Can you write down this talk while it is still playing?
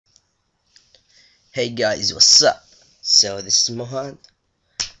Hey guys, what's up? So this is Mohan.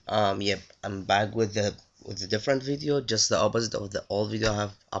 Yep, I'm back with a different video, just the opposite of the old video I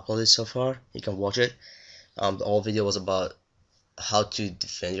have uploaded so far. You can watch it. The old video was about how to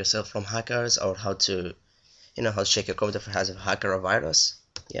defend yourself from hackers, or how to, how to check your computer if it has a hacker or virus.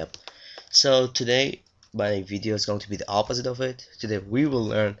 Yep. So today my video is going to be the opposite of it. Today we will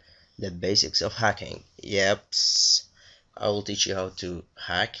learn the basics of hacking. Yep. I will teach you how to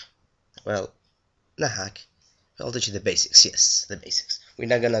hack. Well, not hack. I'll teach you the basics. Yes, the basics. We're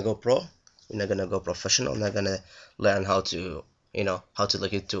not gonna go pro. We're not gonna go professional. We're not gonna learn how to, how to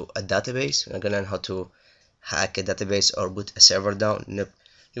look into a database. We're not gonna learn how to hack a database or boot a server down. Nope.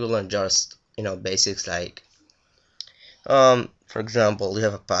 You will learn just, basics like, for example, you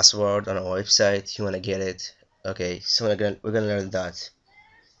have a password on a website. You wanna get it. Okay, so we're gonna learn that.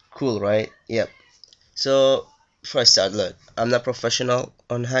 Cool, right? Yep. So before I start, look, I'm not professional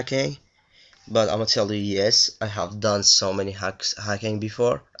on hacking. But I'm gonna tell you, yes, I have done so many hacking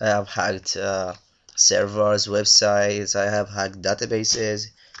before. I have hacked servers, websites. I have hacked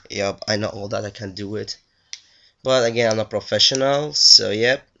databases. Yep, I know all that. I can do it. But again, I'm not professional. So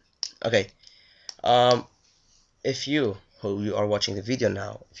yep. Okay. Um, if you who you are watching the video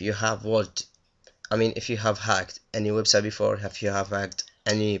now, if you have if you have hacked any website before, if you have hacked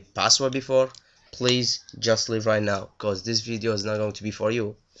any password before, please just leave right now, because this video is not going to be for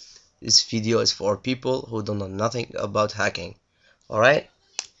you. This video is for people who don't know nothing about hacking. Alright?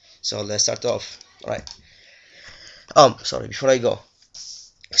 So let's start off. Alright. Sorry, before I go,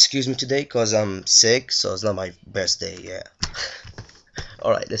 excuse me today because I'm sick, so it's not my best day, yeah.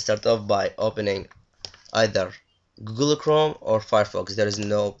 Alright, let's start off by opening either Google Chrome or Firefox. There is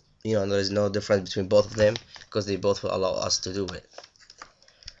no there is no difference between both of them, because they both will allow us to do it.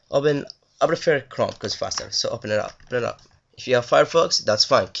 I prefer Chrome because it's faster, so open it up. If you have Firefox, that's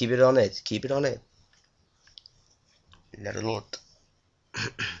fine, keep it on it. Let it load.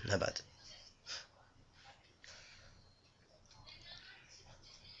 Not bad.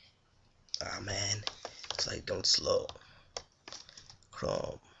 Ah man, it's like going slow.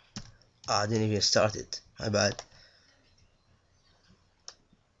 Chrome. I didn't even start it. My bad.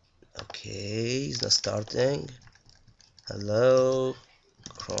 Okay, it's not starting. Hello,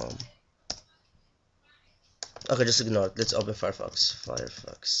 Chrome. Okay, just ignore it. Let's open Firefox.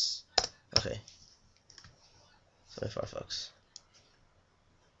 Okay, open Firefox.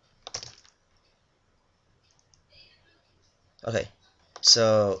 Okay,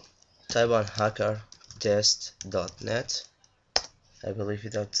 so type on hackertest.net. I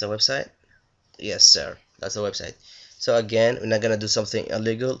believe that's the website. Yes, sir. That's the website. So again, we're not gonna do something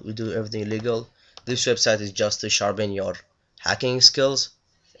illegal. We do everything legal. This website is just to sharpen your hacking skills.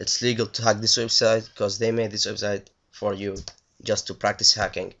 It's legal to hack this website because they made this website for you, just to practice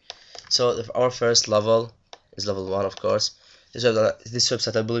hacking. So our first level is level 1, of course. This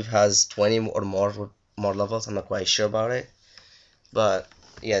website I believe has 20 or more levels. I'm not quite sure about it, but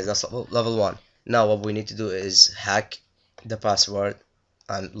yeah, that's level 1. Now what we need to do is hack the password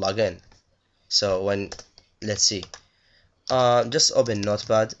and log in. So let's see, just open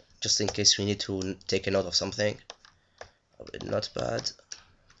Notepad, just in case we need to take a note of something. Open Notepad.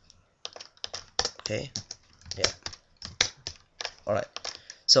 Okay, yeah. Alright,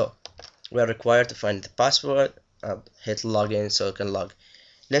 so we are required to find the password, hit login so we can log.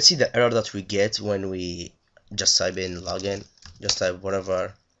 Let's see the error that we get when we just type in login. Just type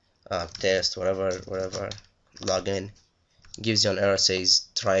whatever, test, whatever, login. Gives you an error, says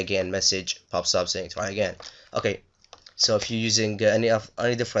try again, message pops up saying try again. Okay, so if you're using any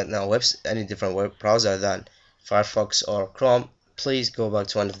different web browser than Firefox or Chrome, please go back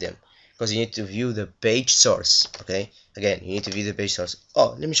to one of them, because you need to view the page source. Okay, again, you need to view the page source.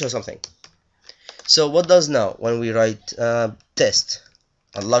 Oh, let me show something. So what does now when we write test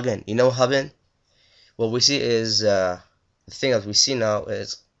and login, what happened? What we see is the thing that we see now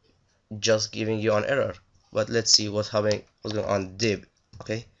is just giving you an error. But let's see what's going on div.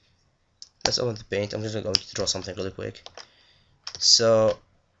 Okay, let's open the paint. I'm just going to draw something really quick. So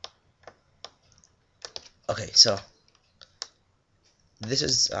okay, so this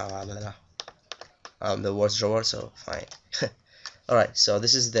is the worst drawer, so fine. Alright, so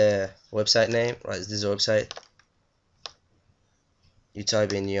this is the website name, right? This is the website. You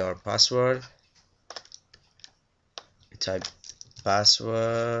type in your password. You type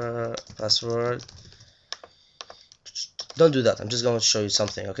password. Don't do that. I'm just going to show you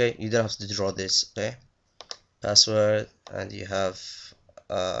something, okay? You don't have to draw this, okay? Password, and you have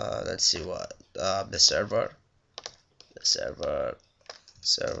let's see what the server.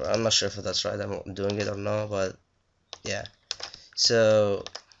 I'm not sure if that's right. I'm doing it or no, but yeah. So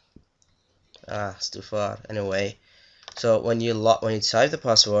it's too far. Anyway, so when you type the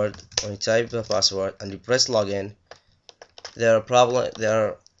password, and you press login,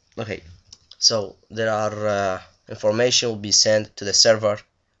 okay. So there are information will be sent to the server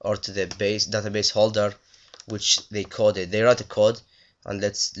or to the database holder, which they coded. They write a code, and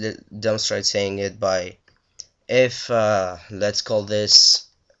let's demonstrate saying it by if let's call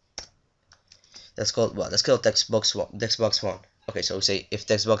textbox1. Okay, so we say if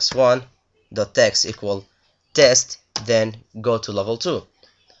textbox1 dot text equal test, then go to level 2.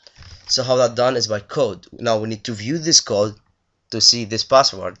 So how that done is by code. Now we need to view this code to see this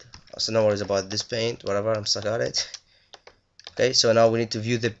password. So no worries about this paint, whatever, I'm stuck at it. Okay, so now we need to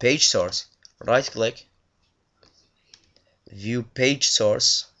view the page source. Right click, view page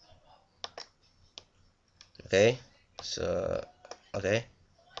source. Okay, so okay,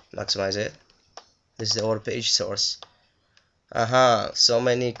 maximize it. This is our page source. So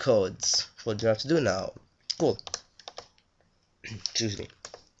many codes. What do you have to do now? Cool. Excuse me.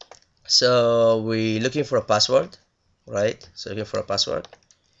 So we're looking for a password, right? So looking for a password.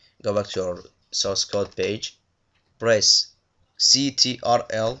 Go back to your source code page. Press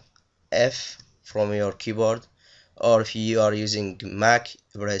Ctrl F from your keyboard, or if you are using Mac,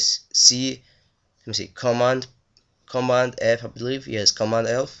 press Command F, I believe. Yes, Command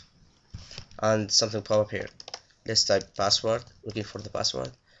F, and something pop up here. Let's type password. Looking for the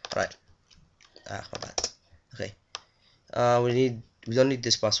password. Right. My bad. Okay. We don't need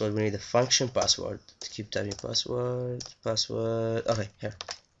this password. We need the function password. Keep typing password. Okay, here.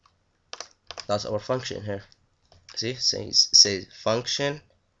 That's our function here. See, says function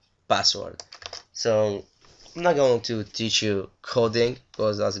password. So I'm not going to teach you coding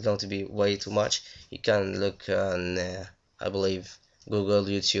because that's going to be way too much. You can look on I believe Google,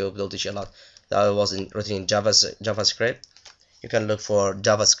 YouTube, they'll teach you a lot. That wasn't written in JavaScript. You can look for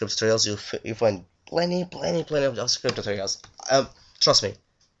JavaScript tutorials. You find plenty of JavaScript tutorials. Trust me,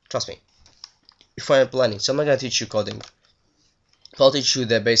 you find plenty. So I'm not gonna teach you coding. I'll teach you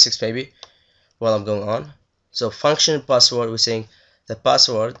the basics maybe while I'm going on. So function password, we're saying the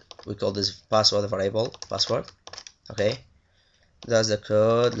password, we call this password variable password. Okay, that's the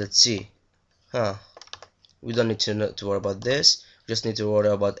code. Let's see. We don't need to worry about this. We just need to worry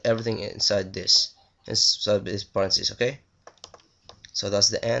about everything inside this parentheses. Okay, so that's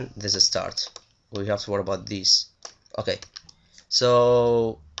the end, this is the start. We have to worry about these. Okay,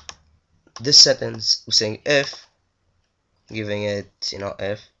 so this sentence we're saying if, giving it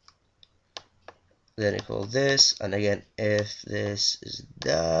if, then equal this, and again if this is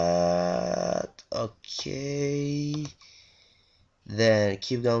that. Okay, then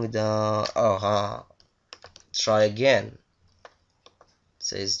keep going down. Try again. It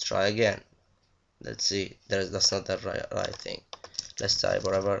says try again. Let's see, that's not the right thing. Let's type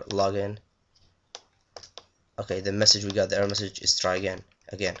whatever, login. Okay, the message we got, the error message is try again.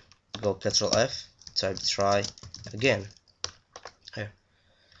 Go Ctrl F, type try again. Here,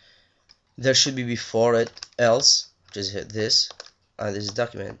 there should be before it else, which is this, and this is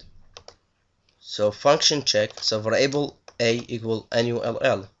document. So function check, so variable a equal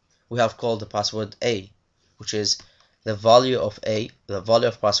null. We have called the password a, which is the value of a. The value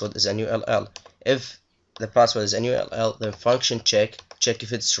of password is null. If the password is null, then function check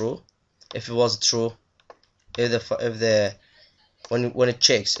if it's true. If it was true, when it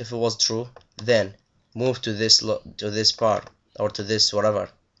checks if it was true, then move to this part, or to this whatever,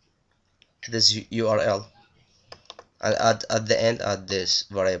 to this URL, and at the end add this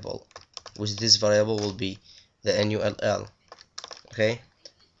variable, which this variable will be the null. Okay,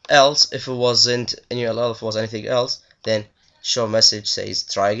 else if it wasn't null, if it was anything else, then show message says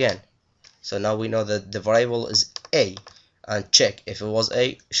try again. So now we know that the variable is a, and check if it was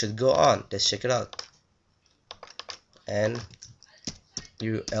a, should go on. Let's check it out. NULL,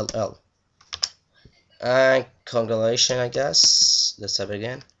 and congratulations, I guess. Let's type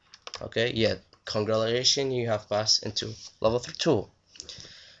again. Okay, yeah, congratulations, you have passed into level 2.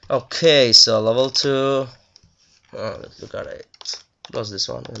 Okay, so level 2, let's look at it. Close this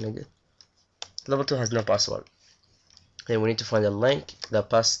one. Level 2 has no password. Then we need to find a link that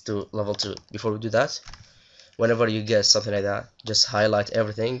passes to level 2. Before we do that, whenever you get something like that, just highlight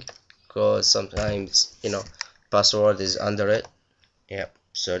everything, because sometimes password is under it. Yep,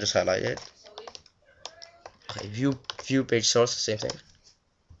 so just highlight it. Okay, view page source, same thing.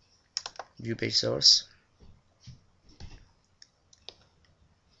 View page source.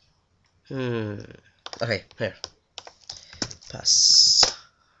 Okay, here. Pass.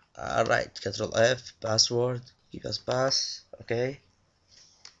 Alright, Ctrl F, password, give us pass. Okay.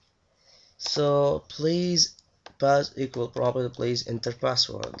 So please pass equal property, please enter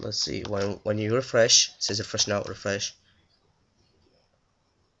password. Let's see, when you refresh, it says refresh now, refresh,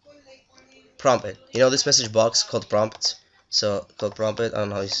 prompt it. You know this message box called prompt, so called prompt it. I don't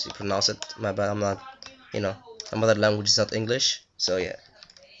know how you pronounce it, my bad. I'm not, you know, my mother language is not English, so yeah.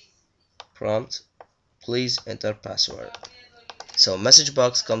 Prompt, please enter password. So message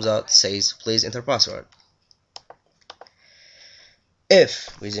box comes out, says please enter password. If,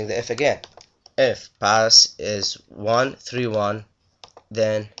 we're using the if again, if pass is 131,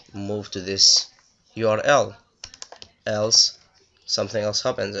 then move to this URL, else something else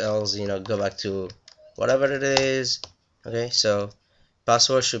happens, else go back to whatever it is. Okay, so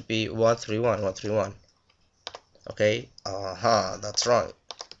password should be 131. Okay, that's wrong.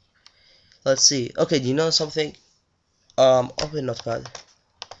 Let's see. Okay, do you know something? Open notepad,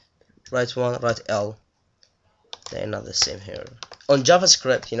 write 1, write L. They're not the same here. On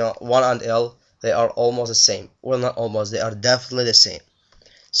JavaScript, 1 and L, they are almost the same. Well, not almost, they are definitely the same.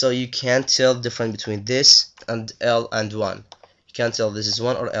 So you can't tell the difference between this and L and 1. You can't tell this is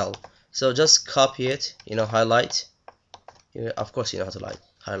 1 or L. So just copy it, highlight. Of course you know how to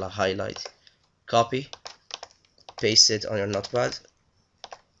highlight. Copy, paste it on your notepad.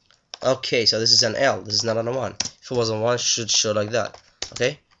 Okay, so this is an L, this is not a 1. If it was a 1, it should show like that.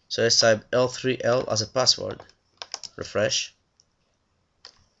 Okay, so let's type L3L as a password. Refresh.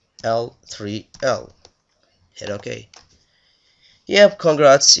 L3L. Hit OK. Yep,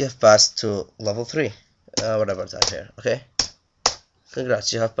 congrats, you have passed to level 3. Whatever type here. Okay,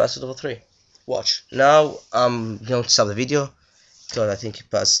 congrats, you have passed to level 3. Watch. Now I'm going to stop the video because I think it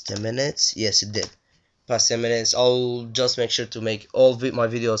passed 10 minutes. Yes, it did. Past 10 minutes. I'll just make sure to make all my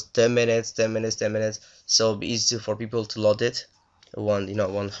videos 10 minutes, 10 minutes, 10 minutes, so it'll be easy for people to load it. Won't be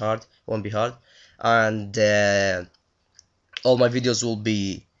hard, and all my videos will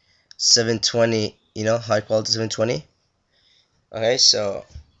be 720, high quality 720. Okay, so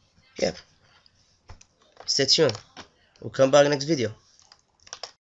yeah, stay tuned. We'll come back next video.